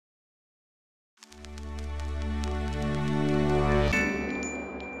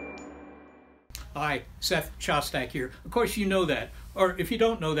Hi, Seth Shostak here. Of course you know that, or if you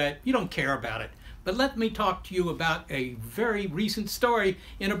don't know that, you don't care about it. But let me talk to you about a very recent story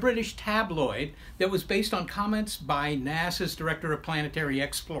in a British tabloid that was based on comments by NASA's Director of Planetary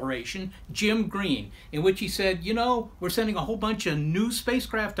Exploration, Jim Green, in which he said, you know, we're sending a whole bunch of new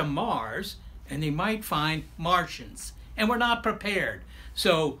spacecraft to Mars, and they might find Martians, and we're not prepared.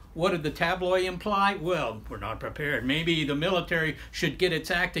 So what did the tabloid imply? Well, we're not prepared. Maybe the military should get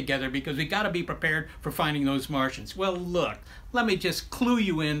its act together because we got to be prepared for finding those Martians. Well, look, let me just clue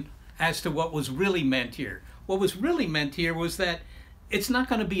you in as to what was really meant here. What was really meant here was that it's not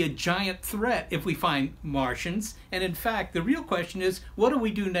going to be a giant threat if we find Martians. And in fact, the real question is, what do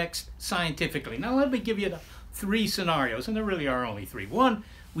we do next scientifically? Now, let me give you the three scenarios, and there really are only three. One,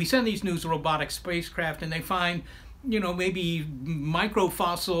 we send these new robotic spacecraft and they find, you know, maybe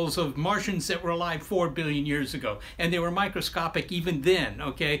microfossils of Martians that were alive 4 billion years ago, and they were microscopic even then,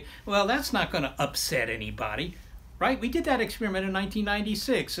 okay? Well, that's not going to upset anybody, right? We did that experiment in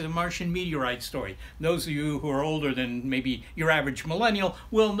 1996, the Martian meteorite story. Those of you who are older than maybe your average millennial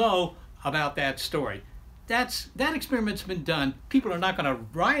will know about that story. That experiment's been done. People are not going to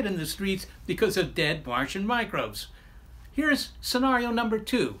riot in the streets because of dead Martian microbes. Here's scenario number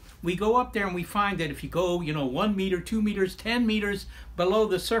two. We go up there and we find that if you go, 1 meter, 2 meters, 10 meters below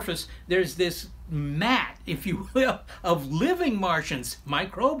the surface, there's this mat, if you will, of living Martians,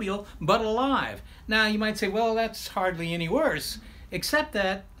 microbial, but alive. Now, you might say, well, that's hardly any worse, except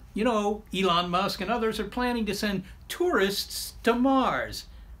that, Elon Musk and others are planning to send tourists to Mars.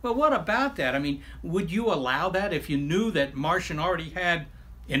 Well, what about that? I mean, would you allow that if you knew that Martian already had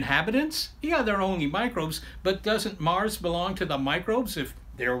inhabitants? Yeah, they're only microbes, but doesn't Mars belong to the microbes if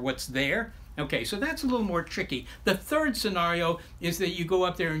they're what's there? Okay, so that's a little more tricky. The third scenario is that you go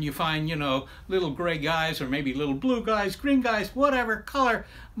up there and you find, little gray guys or maybe little blue guys, green guys, whatever color,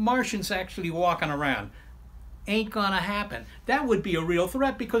 Martians actually walking around. Ain't gonna happen. That would be a real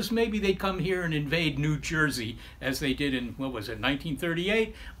threat because maybe they'd come here and invade New Jersey as they did in,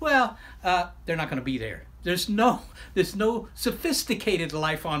 1938? Well, they're not gonna be there. There's no sophisticated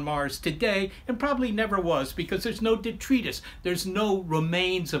life on Mars today, and probably never was, because there's no detritus. There's no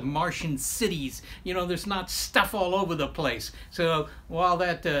remains of Martian cities. There's not stuff all over the place. So while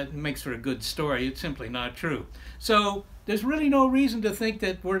that makes for a good story, it's simply not true. So there's really no reason to think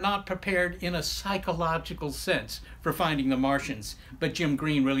that we're not prepared in a psychological sense for finding the Martians. But Jim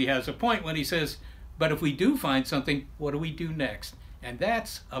Green really has a point when he says, but if we do find something, what do we do next? And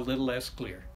that's a little less clear.